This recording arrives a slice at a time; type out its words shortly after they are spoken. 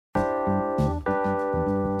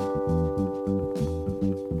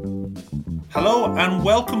Hello and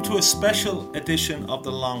welcome to a special edition of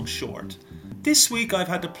The Long Short. This week I've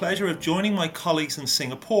had the pleasure of joining my colleagues in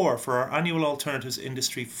Singapore for our annual Alternatives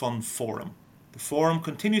Industry Fund Forum. The forum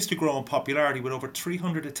continues to grow in popularity with over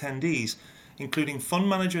 300 attendees, including fund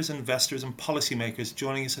managers, investors and policymakers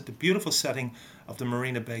joining us at the beautiful setting of the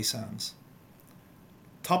Marina Bay Sands.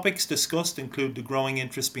 Topics discussed include the growing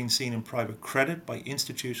interest being seen in private credit by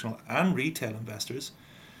institutional and retail investors,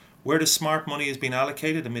 where the smart money is being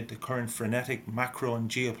allocated amid the current frenetic macro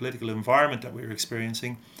and geopolitical environment that we're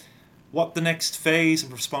experiencing, what the next phase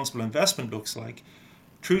of responsible investment looks like,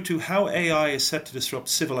 through to how AI is set to disrupt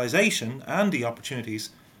civilization and the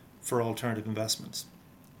opportunities for alternative investments.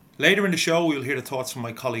 Later in the show, we'll hear the thoughts from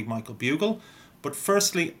my colleague Michael Bugle, but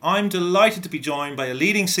firstly, I'm delighted to be joined by a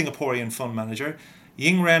leading Singaporean fund manager,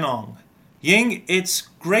 Ying Ren Ong. Ying, it's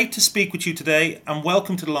great to speak with you today and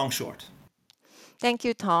welcome to The Long Short. Thank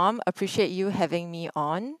you, Tom. Appreciate you having me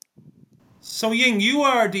on. So Ying, you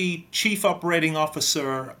are the Chief Operating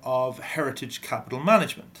Officer of Heritage Capital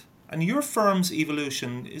Management, and your firm's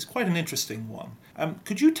evolution is quite an interesting one.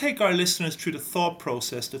 Could you take our listeners through the thought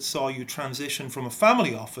process that saw you transition from a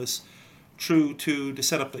family office through to the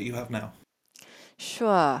setup that you have now?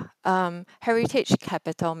 Sure. Heritage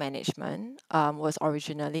Capital Management was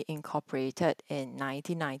originally incorporated in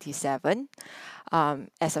 1997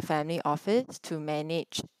 as a family office to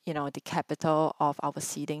manage, the capital of our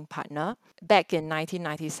seeding partner. Back in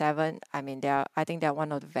 1997, I think they're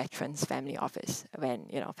one of the veterans family office when,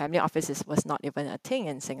 family offices was not even a thing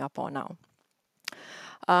in Singapore now.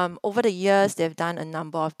 Over the years, they've done a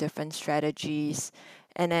number of different strategies,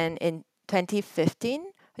 and then in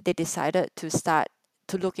 2015, they decided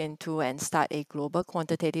to look into and start a global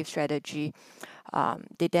quantitative strategy.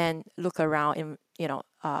 They then look around and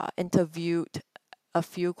interviewed a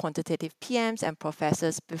few quantitative PMs and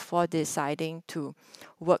professors before deciding to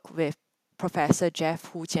work with Professor Jeff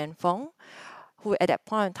Hu Jianfeng, who at that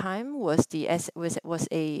point in time was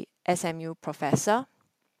a SMU professor.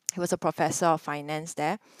 He was a professor of finance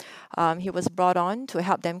there. He was brought on to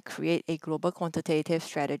help them create a global quantitative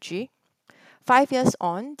strategy. 5 years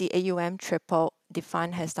on, the AUM tripled. The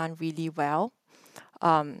fund has done really well.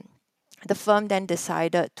 The firm then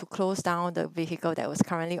decided to close down the vehicle that was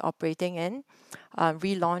currently operating in,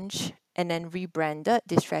 relaunch and then rebranded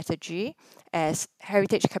the strategy as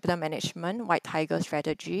Heritage Capital Management White Tiger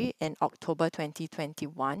Strategy in October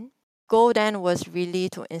 2021. Goal then was really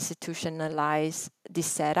to institutionalize the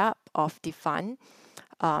setup of the fund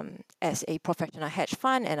as a professional hedge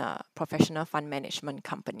fund and a professional fund management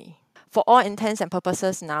company. For all intents and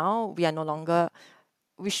purposes now,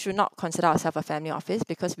 we should not consider ourselves a family office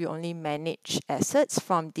because we only manage assets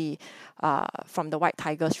from the White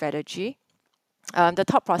Tiger strategy. The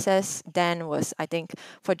thought process then was, I think,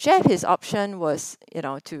 for Jeff, his option was,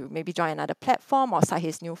 to maybe join another platform or start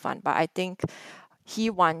his new fund. But I think he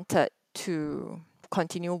wanted to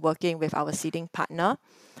continue working with our seeding partner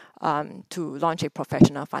to launch a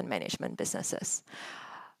professional fund management businesses.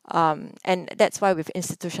 And that's why we've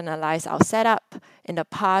institutionalized our setup. In the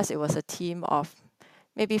past, it was a team of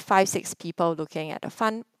maybe 5-6 people looking at the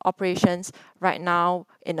fund operations. Right now,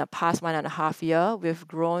 in the past 1.5 years, we've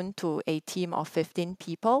grown to a team of 15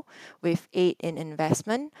 people with 8 in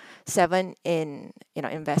investment, 7 in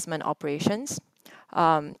investment operations.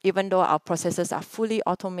 Even though our processes are fully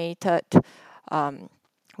automated,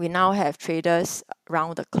 we now have traders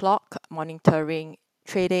round the clock monitoring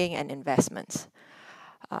trading and investments.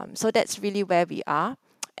 So that's really where we are.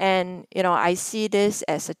 And, I see this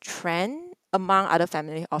as a trend among other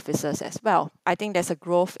family offices as well. I think there's a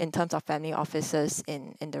growth in terms of family offices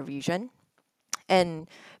in the region. And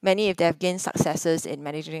many, if they have gained successes in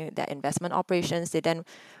managing their investment operations, they then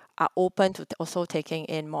are open to also taking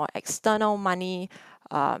in more external money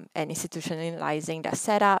and institutionalizing their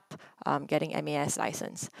setup, getting MAS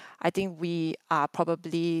license. I think we are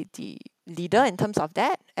probably the leader in terms of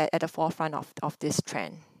that at the forefront of this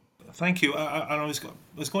trend. Thank you. I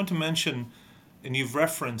was going to mention, and you've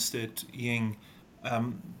referenced it, Ying,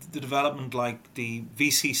 the development like the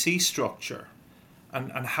VCC structure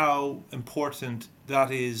and how important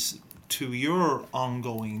that is to your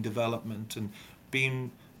ongoing development and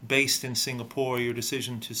being based in Singapore, your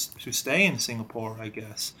decision to stay in Singapore, I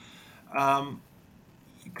guess.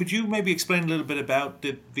 Could you maybe explain a little bit about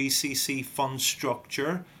the VCC fund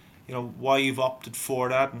structure? Why you've opted for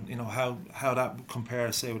that, and how that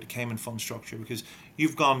compares, say, with the Cayman fund structure, because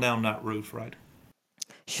you've gone down that route, right?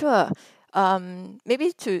 Sure.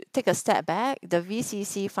 Maybe to take a step back, the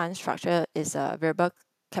VCC fund structure is a variable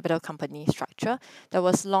capital company structure that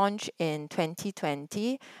was launched in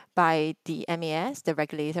 2020 by the MAS, the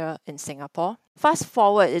regulator in Singapore. Fast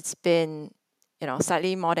forward, it's been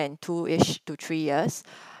slightly more than 2-ish to 3 years,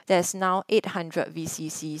 there's now 800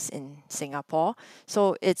 VCCs in Singapore.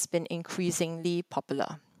 So it's been increasingly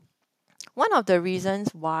popular. One of the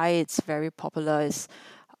reasons why it's very popular is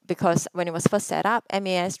because when it was first set up,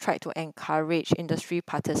 MAS tried to encourage industry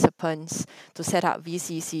participants to set up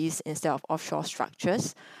VCCs instead of offshore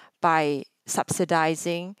structures by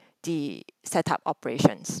subsidizing the setup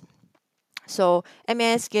operations. So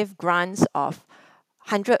MAS gave grants of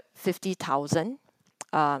 150,000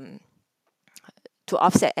 to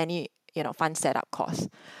offset any fund setup costs.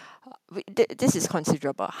 This is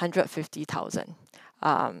considerable, 150,000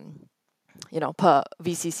 per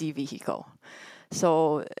VCC vehicle.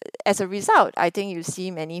 So as a result, I think you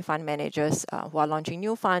see many fund managers who are launching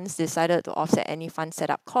new funds decided to offset any fund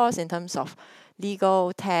setup costs in terms of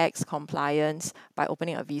legal, tax, compliance by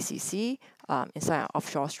opening a VCC inside an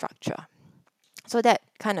offshore structure. So that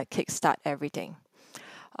kind of kickstart everything.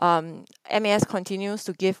 MAS continues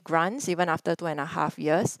to give grants even after 2.5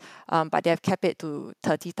 years, but they have kept it to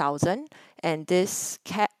 30,000, and these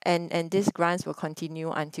grants will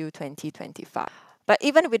continue until 2025. But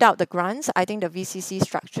even without the grants, I think the VCC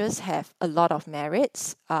structures have a lot of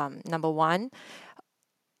merits. Number one,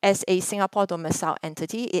 as a Singapore domiciled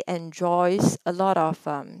entity, it enjoys a lot of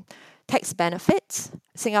tax benefits.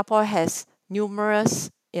 Singapore has numerous,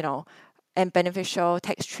 and beneficial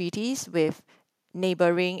tax treaties with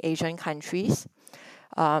neighboring Asian countries,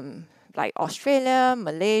 like Australia,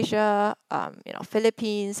 Malaysia,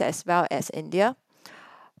 Philippines, as well as India.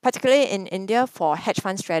 Particularly in India for hedge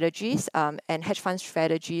fund strategies and hedge fund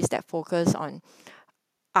strategies that focus on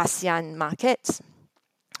ASEAN markets.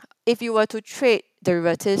 If you were to trade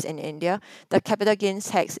derivatives in India, the capital gains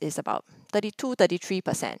tax is about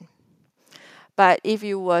 32-33%. But if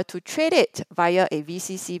you were to trade it via a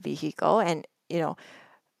VCC vehicle and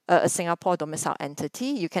a Singapore domicile entity,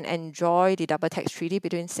 you can enjoy the double tax treaty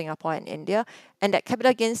between Singapore and India, and that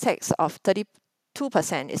capital gains tax of 32%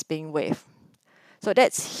 is being waived. So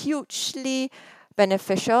that's hugely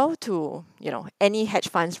beneficial to any hedge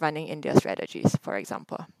funds running India strategies, for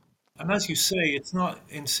example. And as you say, it's not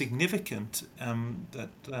insignificant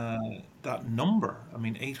that number. I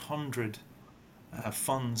mean, 800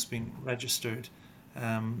 funds being registered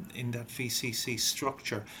in that VCC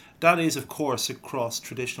structure. That is, of course, across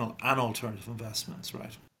traditional and alternative investments,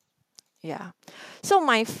 right? Yeah. So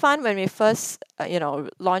my fund, when we first,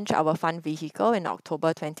 launched our fund vehicle in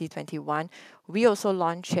October 2021, we also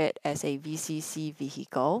launched it as a VCC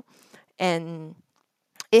vehicle, and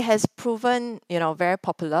it has proven, very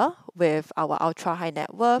popular with our ultra high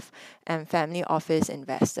net worth and family office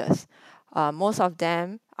investors. Most of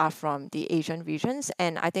them are from the Asian regions,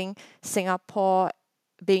 and I think Singapore,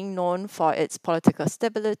 being known for its political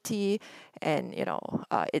stability and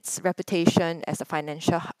its reputation as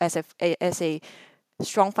a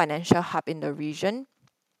strong financial hub in the region,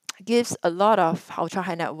 gives a lot of ultra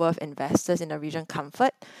high net worth investors in the region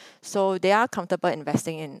comfort, so they are comfortable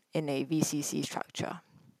investing in a VCC structure.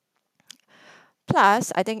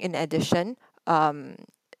 Plus, I think in addition, the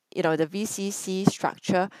VCC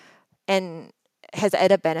structure and has the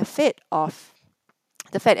added benefit of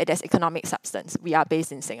the fact that there's economic substance. We are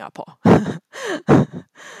based in Singapore.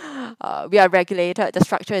 We are regulated. The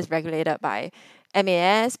structure is regulated by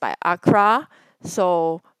MAS, by ACRA.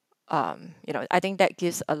 So, I think that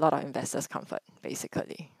gives a lot of investors comfort,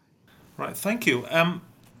 basically. Right. Thank you.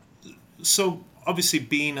 So obviously,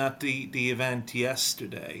 being at the event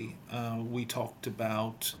yesterday, we talked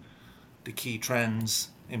about the key trends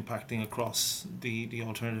impacting across the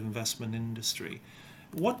alternative investment industry.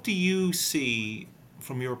 What do you see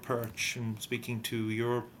from your perch and speaking to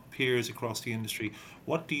your peers across the industry?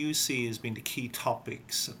 What do you see as being the key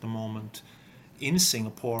topics at the moment in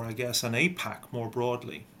Singapore, I guess, and APAC more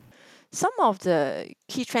broadly? Some of the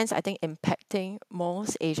key trends I think impacting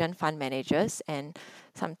most Asian fund managers and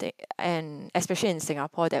especially in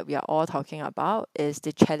Singapore that we are all talking about is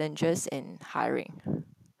the challenges in hiring,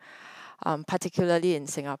 particularly in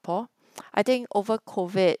Singapore. I think over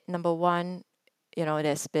COVID, number one,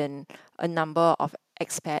 there's been a number of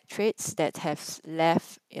expatriates that have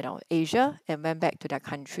left, Asia and went back to their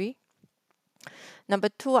country. Number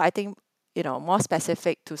two, I think, more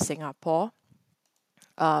specific to Singapore,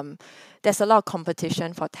 there's a lot of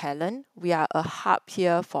competition for talent. We are a hub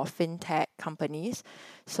here for fintech companies.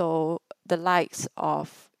 So the likes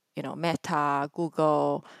of, Meta,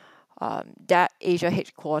 Google, that Asia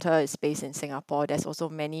headquarter is based in Singapore. There's also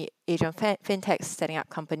many Asian fintechs setting up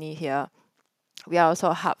company here. We are also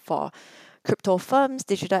a hub for crypto firms,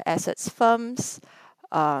 digital assets firms,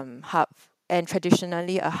 hub and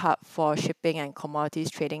traditionally a hub for shipping and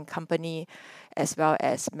commodities trading company, as well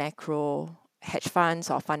as macro hedge funds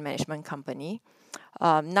or fund management company.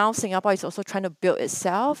 Now Singapore is also trying to build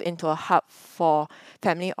itself into a hub for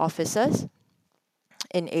family offices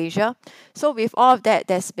in Asia. So with all of that,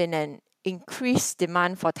 there's been an increased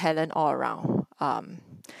demand for talent all around.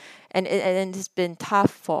 And it's been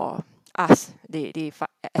tough for us, the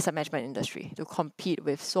asset management industry, to compete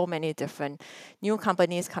with so many different new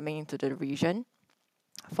companies coming into the region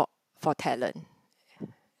for talent.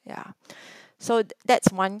 Yeah. So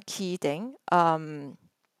that's one key thing.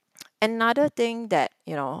 Another thing that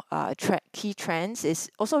key trends is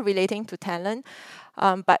also relating to talent,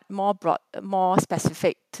 but more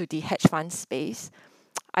specific to the hedge fund space.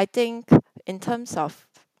 I think in terms of,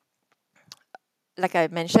 like I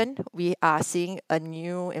mentioned, we are seeing a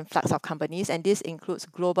new influx of companies, and this includes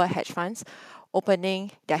global hedge funds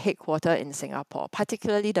opening their headquarters in Singapore,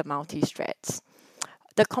 particularly the multi-strats.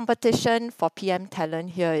 The competition for PM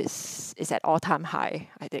talent here is at all-time high,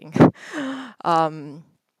 I think.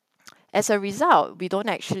 As a result, we don't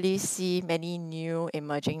actually see many new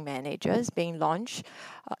emerging managers being launched.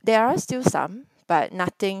 There are still some, but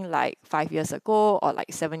nothing like 5 years ago or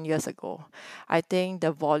like 7 years ago. I think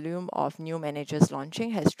the volume of new managers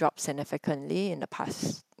launching has dropped significantly in the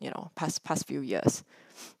past few years,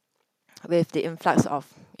 with the influx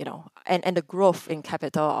of and the growth in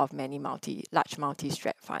capital of many large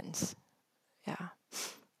multi-strat funds. Yeah.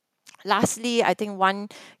 Lastly, I think one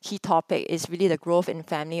key topic is really the growth in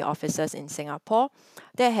family offices in Singapore.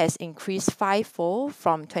 That has increased fivefold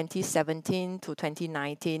from 2017 to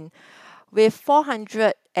 2019, with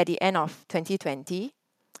 400 at the end of 2020,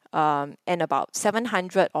 and about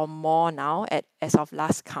 700 or more now as of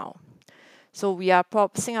last count. So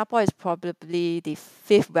Singapore is probably the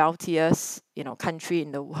fifth wealthiest country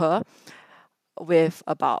in the world, with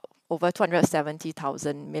about over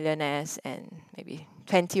 270,000 millionaires and maybe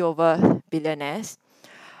 20 over billionaires,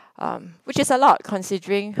 which is a lot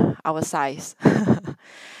considering our size.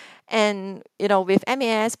 And with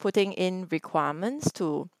MAS putting in requirements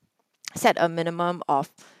to set a minimum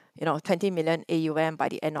of 20 million AUM by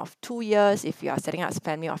the end of 2 years if you are setting up a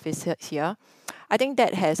family office here, I think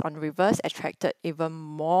that has on reverse attracted even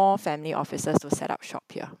more family offices to set up shop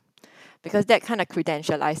here, because that kind of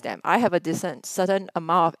credentialized them. I have a certain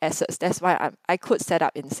amount of assets. That's why I could set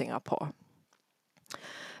up in Singapore.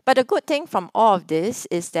 But the good thing from all of this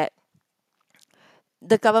is that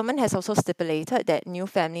the government has also stipulated that new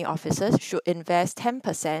family offices should invest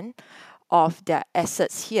 10% of their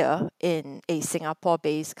assets here in a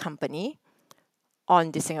Singapore-based company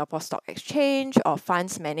on the Singapore Stock Exchange or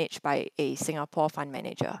funds managed by a Singapore fund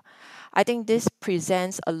manager. I think this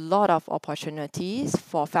presents a lot of opportunities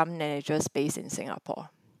for fund managers based in Singapore.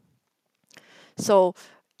 So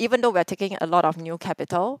even though we're taking a lot of new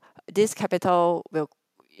capital, this capital will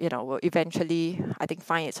eventually, I think,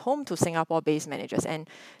 find its home to Singapore-based managers. And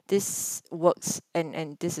this works,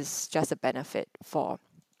 and this is just a benefit for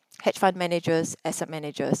hedge fund managers, asset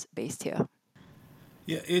managers based here.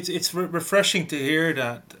 Yeah, it's refreshing to hear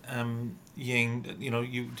that, Ying. That,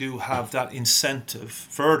 you do have that incentive,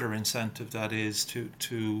 further incentive, that is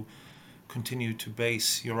to continue to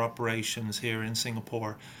base your operations here in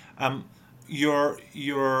Singapore.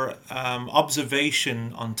 Your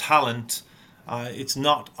observation on talent, it's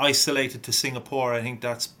not isolated to Singapore. I think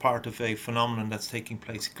that's part of a phenomenon that's taking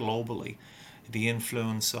place globally. The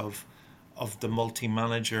influence of the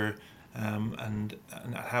multi-manager, and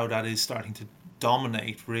how that is starting to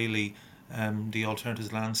dominate really the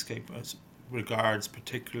alternatives landscape as regards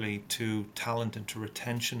particularly to talent and to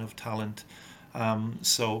retention of talent.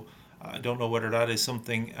 So I don't know whether that is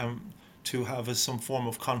something to have as some form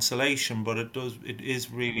of consolation, but it is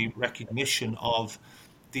really recognition of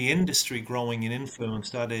the industry growing in influence,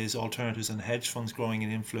 that is alternatives and hedge funds growing in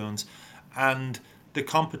influence, and the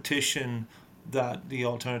competition that the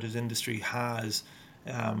alternatives industry has,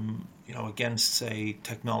 against, say,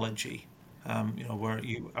 technology, where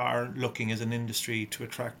you are looking as an industry to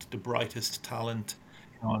attract the brightest talent,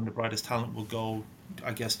 and the brightest talent will go,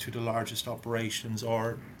 I guess, to the largest operations,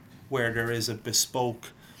 or where there is a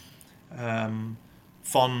bespoke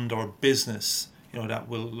fund or business, that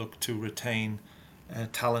will look to retain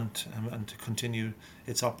talent, and to continue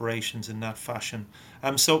its operations in that fashion.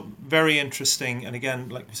 So very interesting, and again,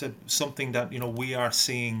 like we said, something that we are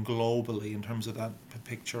seeing globally in terms of that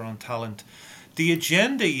picture on talent. The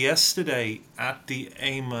agenda yesterday at the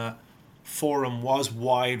AIMA forum was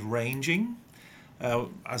wide-ranging.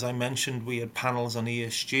 As I mentioned, we had panels on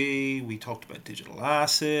ESG, we talked about digital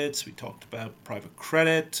assets, we talked about private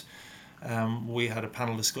credit, we had a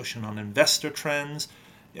panel discussion on investor trends.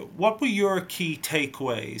 What were your key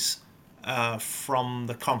takeaways from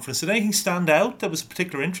the conference? Did anything stand out that was of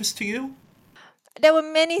particular interest to you? there were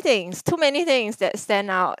many things, too many things that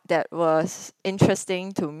stand out that was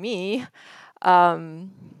interesting to me.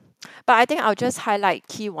 Um, but I think I'll just highlight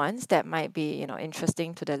key ones that might be,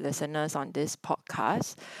 interesting to the listeners on this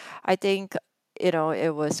podcast. I think, it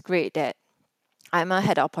was great that AIMA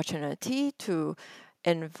had the opportunity to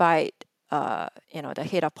invite, the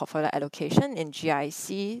head of portfolio allocation in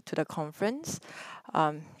GIC to the conference.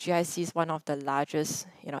 GIC is one of the largest,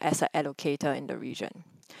 asset allocator in the region.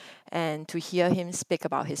 And to hear him speak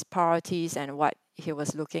about his priorities and what he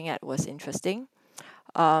was looking at was interesting.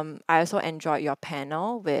 I also enjoyed your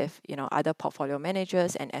panel with other portfolio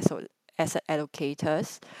managers and asset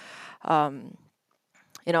allocators. Um,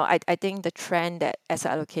 I think the trend that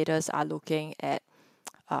asset allocators are looking at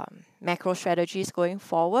macro strategies going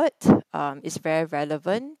forward is very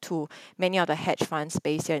relevant to many of the hedge funds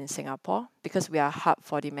based here in Singapore because we are a hub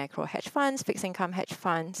for the macro hedge funds, fixed income hedge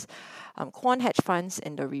funds, quant hedge funds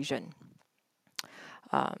in the region.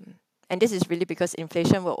 And this is really because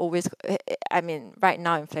inflation will always, right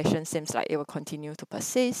now inflation seems like it will continue to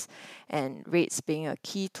persist, and rates being a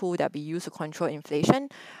key tool that we use to control inflation,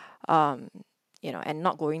 and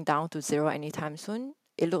not going down to zero anytime soon.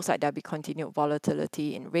 It looks like there'll be continued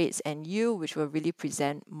volatility in rates and yield, which will really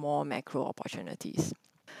present more macro opportunities.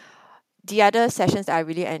 The other sessions that I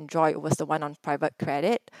really enjoyed was the one on private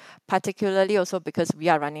credit, particularly also because we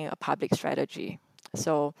are running a public strategy.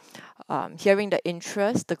 So hearing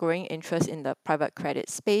the growing interest in the private credit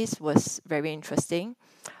space was very interesting.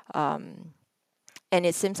 And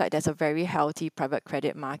it seems like there's a very healthy private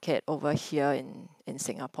credit market over here in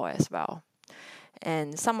Singapore as well.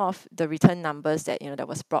 And some of the return numbers that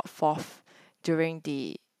was brought forth during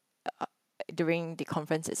the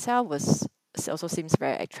conference itself also seems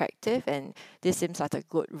very attractive, and this seems like a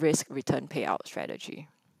good risk return payout strategy.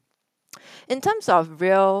 In terms of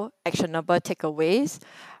real actionable takeaways,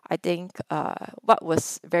 I think what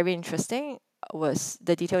was very interesting was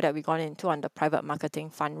the detail that we got into on the private marketing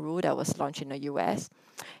fund rule that was launched in the US.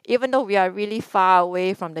 Even though we are really far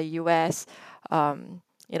away from the US,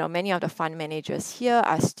 many of the fund managers here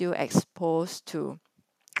are still exposed to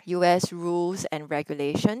US rules and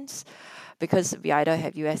regulations because we either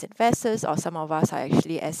have US investors or some of us are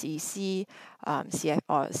actually SEC,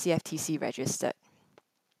 or CFTC registered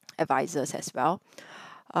advisors as well.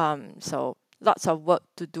 So lots of work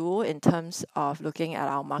to do in terms of looking at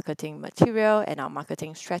our marketing material and our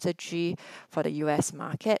marketing strategy for the US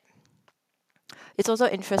market. It's also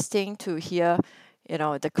interesting to hear,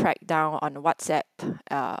 the crackdown on WhatsApp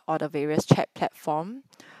or the various chat platform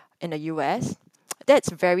in the US. That's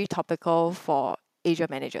very topical for Asia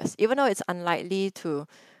managers, even though it's unlikely to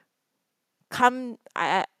come.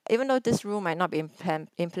 Even though this rule might not be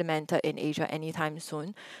implemented in Asia anytime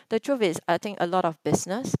soon, the truth is, I think a lot of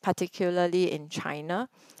business, particularly in China,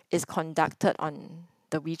 is conducted on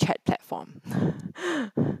the WeChat platform.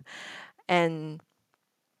 And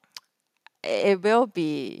it will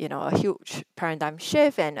be, a huge paradigm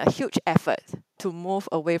shift and a huge effort to move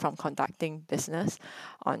away from conducting business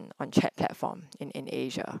on chat platform in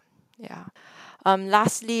Asia. Yeah.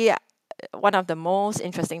 Lastly, one of the most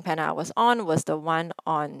interesting panel I was on was the one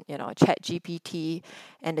on Chat GPT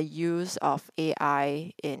and the use of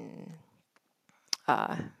AI in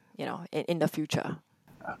in the future.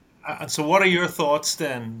 And so, what are your thoughts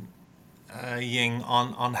then, Ying,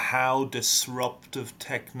 on how disruptive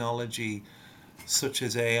technology such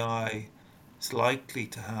as AI is likely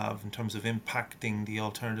to have in terms of impacting the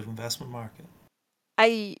alternative investment market?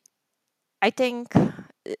 I I think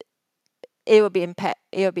it will be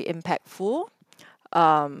impactful.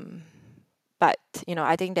 Um, but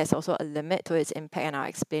I think there's also a limit to its impact, and I'll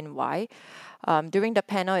explain why. During the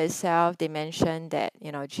panel itself, they mentioned that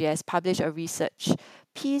GS published a research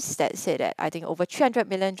piece that said that I think over 300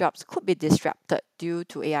 million jobs could be disrupted due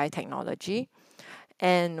to AI technology.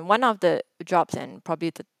 And one of the jobs, and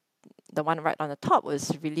probably the one right on the top,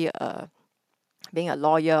 was really being a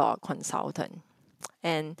lawyer or consultant.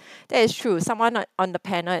 And that is true. Someone on the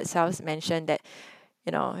panel itself mentioned that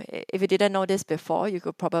if you didn't know this before, you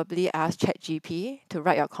could probably ask ChatGPT to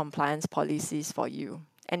write your compliance policies for you,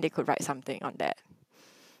 and they could write something on that.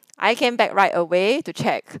 I came back right away to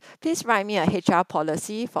check. Please write me a HR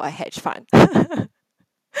policy for a hedge fund.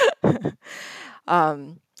 And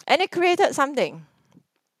it created something.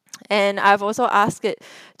 And I've also asked it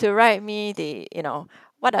to write me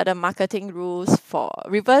what are the marketing rules for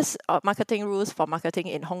reverse marketing rules for marketing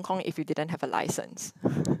in Hong Kong if you didn't have a license.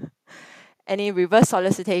 Any reverse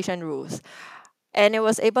solicitation rules. And it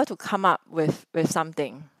was able to come up with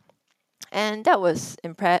something. And that was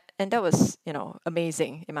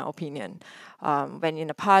amazing in my opinion. When in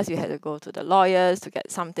the past you had to go to the lawyers to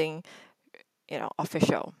get something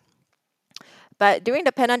official. But during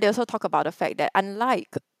the panel, they also talk about the fact that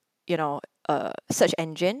unlike, a search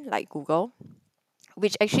engine like Google,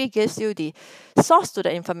 which actually gives you the source to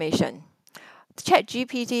the information,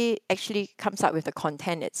 ChatGPT actually comes up with the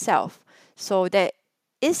content itself. So there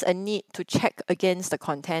is a need to check against the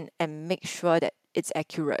content and make sure that it's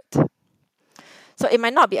accurate. So it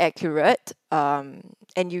might not be accurate, and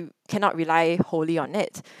you cannot rely wholly on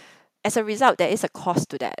it. As a result, there is a cost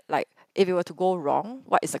to that. Like if it were to go wrong,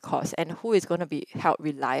 what is the cost, and who is going to be held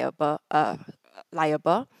liable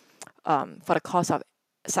for the cost of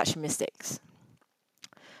such mistakes?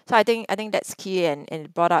 So I think that's key, and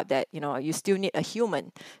it brought up that you still need a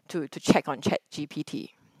human to check on ChatGPT.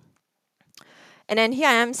 And then here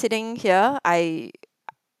I am sitting here.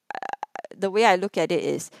 The way I look at it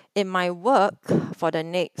is in my work for the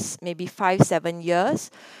next maybe 5-7 years,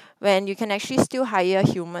 when you can actually still hire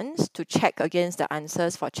humans to check against the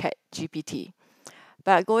answers for ChatGPT.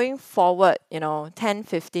 But going forward,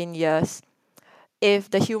 10-15 years, if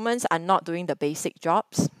the humans are not doing the basic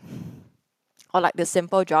jobs or like the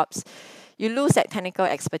simple jobs, you lose that technical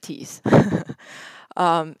expertise.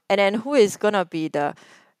 And then who is gonna be the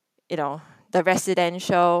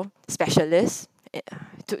residential specialist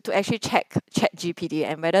to actually check ChatGPT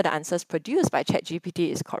and whether the answers produced by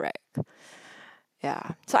ChatGPT is correct?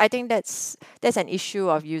 Yeah, so I think that's an issue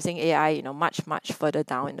of using AI, much further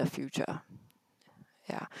down in the future.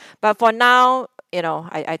 Yeah, but for now,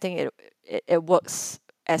 I think it works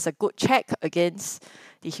as a good check against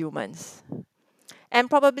the humans, and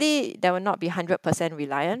probably there will not be 100%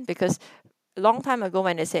 reliant, because a long time ago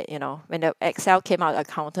when they said, when the Excel came out,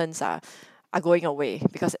 accountants are going away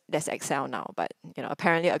because there's Excel now. But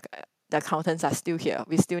apparently the accountants are still here.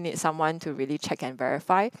 We still need someone to really check and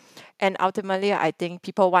verify, and ultimately, I think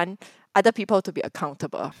people want other people to be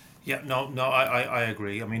accountable. Yeah, no, I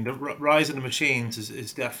agree. I mean, the rise of the machines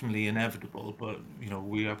is definitely inevitable, but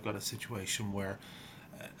we have got a situation where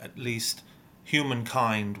at least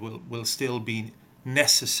humankind will still be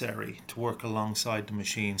necessary to work alongside the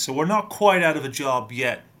machine. So we're not quite out of a job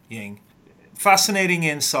yet, Ying. Fascinating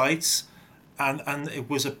insights, and it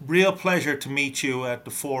was a real pleasure to meet you at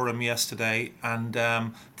the forum yesterday. And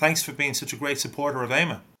thanks for being such a great supporter of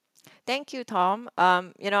AIMA. Thank you, Tom.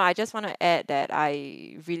 I just want to add that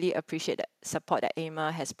I really appreciate the support that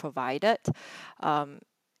AIMA has provided. Um,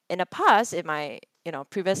 in the past, in my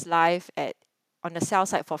previous life on the sales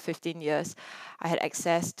side for 15 years, I had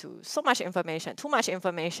access to so much information, too much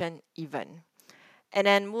information even. And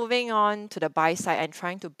then moving on to the buy side and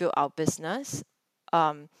trying to build our business,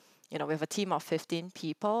 with a team of 15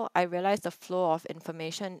 people, I realized the flow of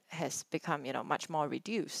information has become, much more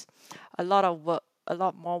reduced. A lot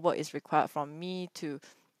more work is required from me to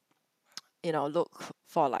look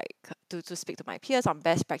for to speak to my peers on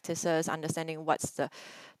best practices, understanding what's the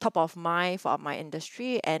top of mind for my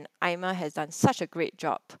industry. And AIMA has done such a great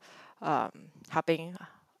job helping,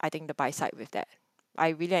 I think, the buy side with that. I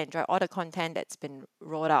really enjoy all the content that's been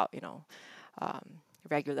rolled out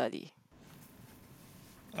regularly.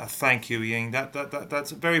 Thank you, Ying.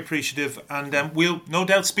 That's very appreciative, and we'll no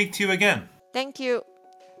doubt speak to you again. Thank you.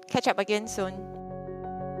 Catch up again soon.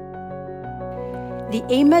 The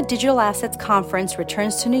AIMA Digital Assets Conference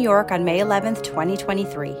returns to New York on May 11th,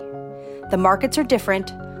 2023. The markets are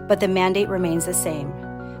different, but the mandate remains the same: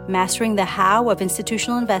 mastering the how of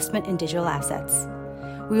institutional investment in digital assets.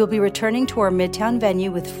 We will be returning to our Midtown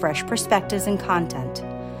venue with fresh perspectives and content,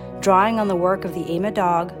 drawing on the work of the AIMA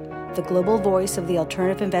Dog, the global voice of the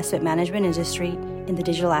alternative investment management industry in the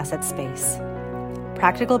digital asset space.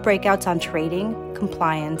 Practical breakouts on trading,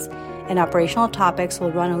 compliance, and operational topics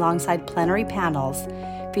will run alongside plenary panels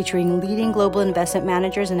featuring leading global investment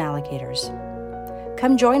managers and allocators.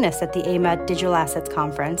 Come join us at the AIMA Digital Assets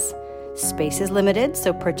Conference. Space is limited,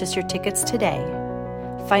 so purchase your tickets today.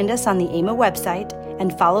 Find us on the AIMA website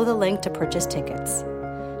and follow the link to purchase tickets.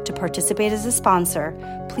 To participate as a sponsor,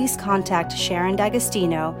 please contact Sharon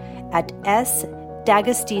D'Agostino at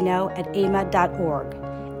sdagostino@aima.org,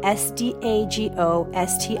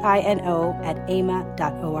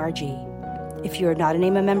 SDAGOSTINO@aima.org. If you are not an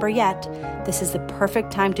AIMA member yet, this is the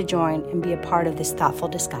perfect time to join and be a part of this thoughtful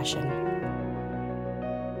discussion.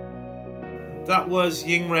 That was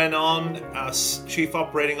Ying Ren On, as Chief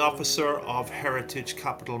Operating Officer of Heritage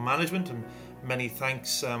Capital Management, and many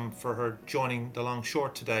thanks for her joining the Long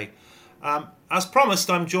Short today. As promised,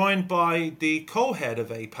 I'm joined by the co-head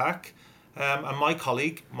of APAC and my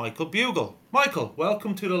colleague, Michael Bugle. Michael,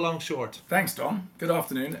 welcome to the Long Short. Thanks, Tom. Good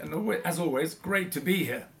afternoon, and as always, great to be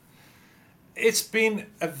here. It's been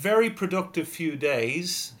a very productive few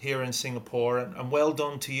days here in Singapore, and well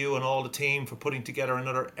done to you and all the team for putting together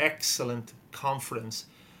another excellent conference.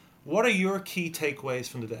 What are your key takeaways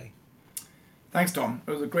from the day? Thanks, Tom.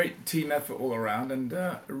 It was a great team effort all around and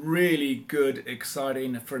a really good,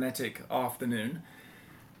 exciting, frenetic afternoon.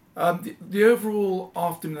 The overall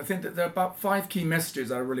afternoon, I think that there are about 5 key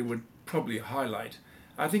messages I really would probably highlight.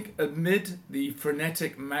 I think amid the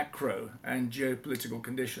frenetic macro and geopolitical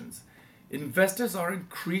conditions, investors are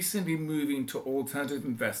increasingly moving to alternative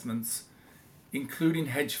investments, including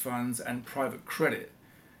hedge funds and private credit,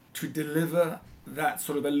 to deliver that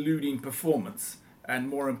sort of eluding performance and,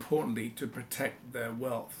 more importantly, to protect their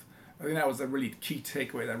wealth. I think that was a really key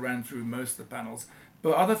takeaway that ran through most of the panels.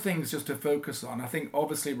 But other things just to focus on, I think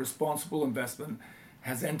obviously responsible investment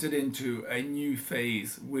has entered into a new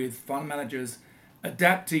phase with fund managers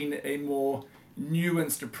adapting a more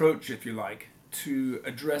nuanced approach, if you like, to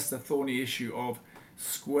address the thorny issue of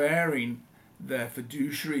squaring their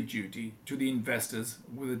fiduciary duty to the investors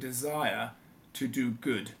with a desire to do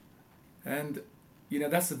good. And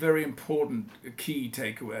that's a very important key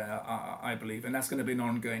takeaway, I believe, and that's going to be an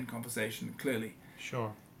ongoing conversation, clearly.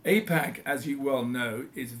 Sure. APAC, as you well know,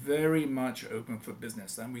 is very much open for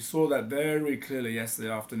business, and we saw that very clearly yesterday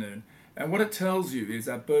afternoon. And what it tells you is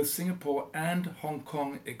that both Singapore and Hong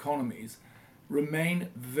Kong economies remain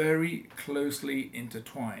very closely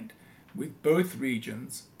intertwined, with both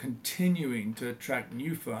regions continuing to attract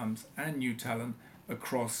new firms and new talent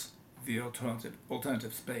across the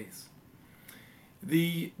alternative space.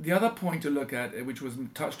 The other point to look at, which was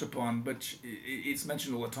touched upon, but it's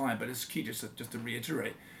mentioned all the time, but it's key just to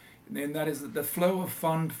reiterate, and that is that the flow of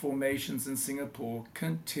fund formations in Singapore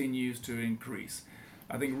continues to increase.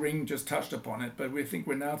 I think Ring just touched upon it, but we think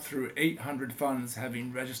we're now through 800 funds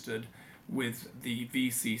having registered with the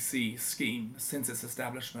VCC scheme since its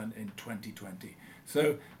establishment in 2020.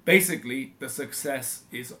 So basically, the success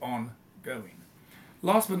is ongoing.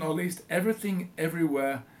 Last but not least, everything,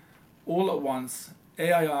 everywhere, all at once,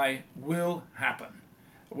 AI will happen.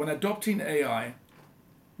 When adopting AI,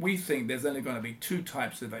 we think there's only going to be 2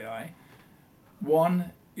 types of AI.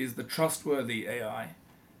 One is the trustworthy AI,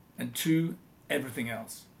 and 2, everything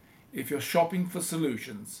else. If you're shopping for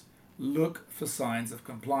solutions, look for signs of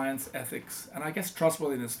compliance, ethics, and I guess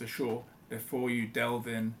trustworthiness for sure, before you delve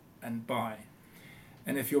in and buy.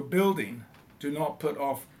 And if you're building, do not put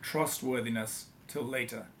off trustworthiness till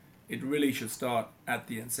later. It really should start at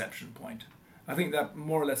the inception point. I think that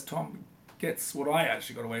more or less, Tom, gets what I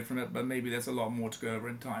actually got away from it, but maybe there's a lot more to go over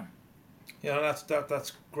in time. Yeah,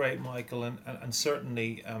 that's great, Michael, and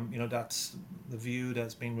certainly that's the view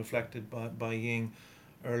that's been reflected by Ying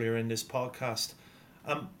earlier in this podcast.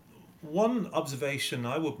 One observation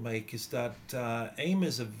I would make is that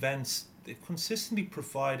AIMA's events, they've consistently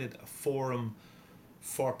provided a forum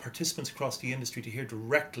for participants across the industry to hear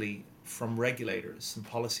directly from regulators and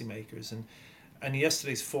policymakers. And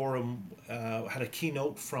yesterday's forum had a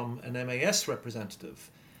keynote from an MAS representative.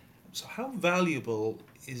 So how valuable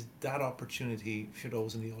is that opportunity for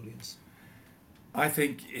those in the audience? I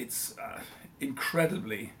think it's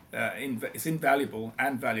incredibly, it's invaluable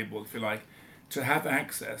and valuable, if you like, to have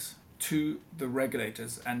access to the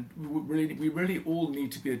regulators. And we really all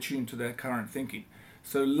need to be attuned to their current thinking.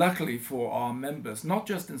 So luckily for our members, not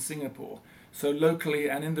just in Singapore, so locally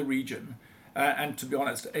and in the region, and to be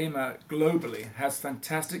honest, AIMA globally has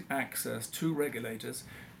fantastic access to regulators.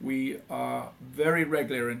 We are very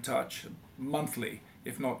regular in touch, monthly,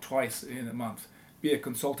 if not twice in a month, be it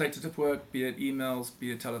consultative work, be it emails,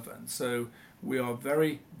 be it telephone. So we are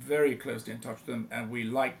very, very closely in touch with them, and we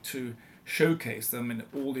like to showcase them in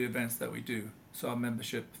all the events that we do, so our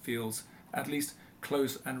membership feels at least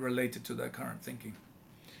close and related to their current thinking.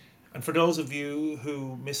 And for those of you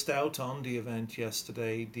who missed out on the event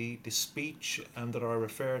yesterday, the speech that I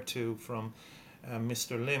referred to from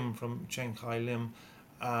Mr. Lim, from Cheng Kai Lim,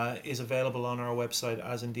 is available on our website,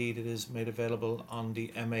 as indeed it is made available on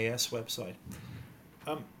the MAS website.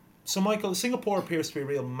 So Michael, Singapore appears to be a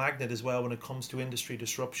real magnet as well when it comes to industry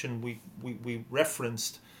disruption. We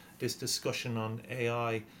referenced this discussion on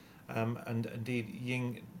AI, and indeed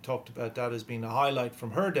Ying talked about that as being a highlight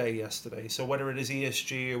from her day yesterday. So whether it is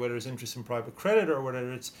ESG, or whether it's interest in private credit, or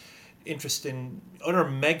whether it's interest in other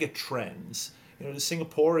mega trends, the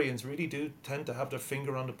Singaporeans really do tend to have their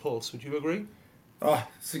finger on the pulse. Would you agree?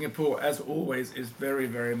 Singapore, as always, is very,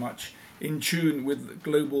 very much in tune with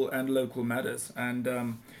global and local matters.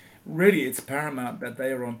 And really, it's paramount that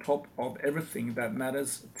they are on top of everything that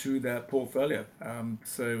matters to their portfolio.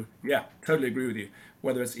 So, yeah, totally agree with you.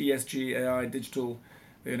 Whether it's ESG, AI, digital,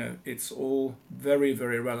 it's all very,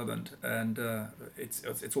 very relevant. And it's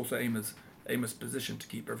also AIMA's AIMA's position to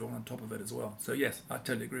keep everyone on top of it as well. So yes, I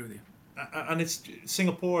totally agree with you. And it's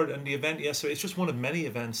Singapore and the event yesterday. It's just one of many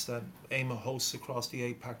events that AIMA hosts across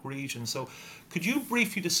the APAC region. So could you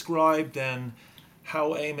briefly describe then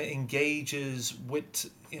how AIMA engages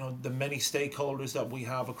with the many stakeholders that we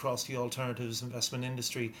have across the alternatives investment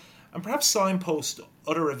industry, and perhaps signpost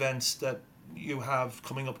other events that you have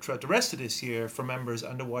coming up throughout the rest of this year for members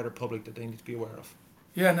and the wider public that they need to be aware of?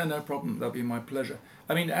 Yeah, no problem. That'll be my pleasure.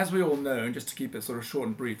 I mean, as we all know, and just to keep it sort of short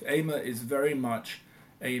and brief, AIMA is very much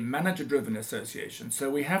a manager-driven association. So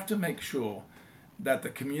we have to make sure that the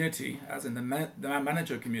community, as in the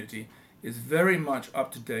manager community, is very much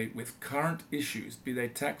up to date with current issues, be they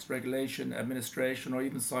tax regulation, administration, or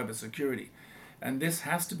even cybersecurity. And this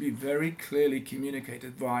has to be very clearly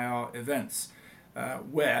communicated via our events,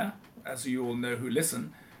 where, as you all know who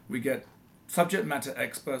listen, we get subject matter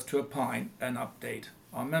experts to opine and update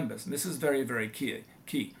our members. And this is very, very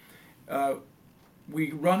key.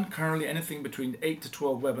 We run currently anything between 8 to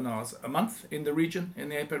 12 webinars a month in the region, in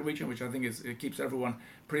the APAC region, which I think it keeps everyone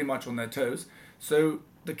pretty much on their toes. So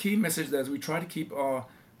the key message there is we try to keep our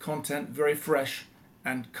content very fresh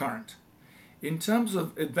and current. In terms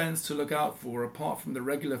of events to look out for, apart from the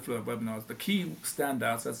regular flow of webinars, the key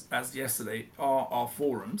standouts, as yesterday, are our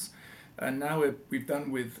forums. And now we've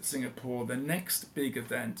done with Singapore. The next big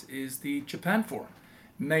event is the Japan Forum,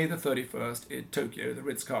 May the 31st in Tokyo, the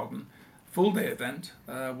Ritz-Carlton. Full day event.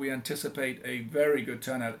 We anticipate a very good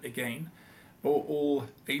turnout again. All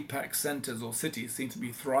APAC centres or cities seem to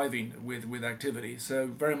be thriving with activity. So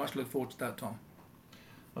very much look forward to that, Tom.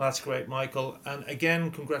 Well, that's great, Michael. And again,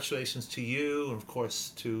 congratulations to you, and of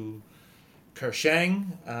course to Kerr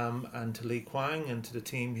Sheng and to Lee Kwang and to the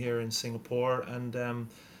team here in Singapore. And the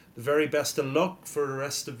very best of luck for the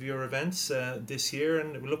rest of your events this year.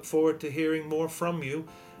 And we look forward to hearing more from you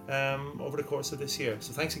over the course of this year.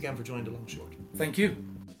 So thanks again for joining The Long Short. Thank you.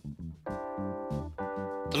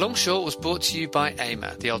 The Long Short was brought to you by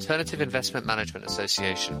AIMA, the Alternative Investment Management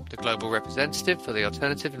Association, the global representative for the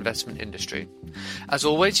alternative investment industry. As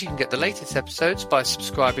always, you can get the latest episodes by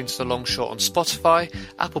subscribing to The Long Short on Spotify,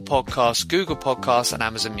 Apple Podcasts, Google Podcasts and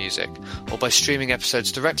Amazon Music, or by streaming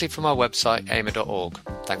episodes directly from our website, aima.org.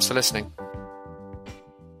 Thanks for listening.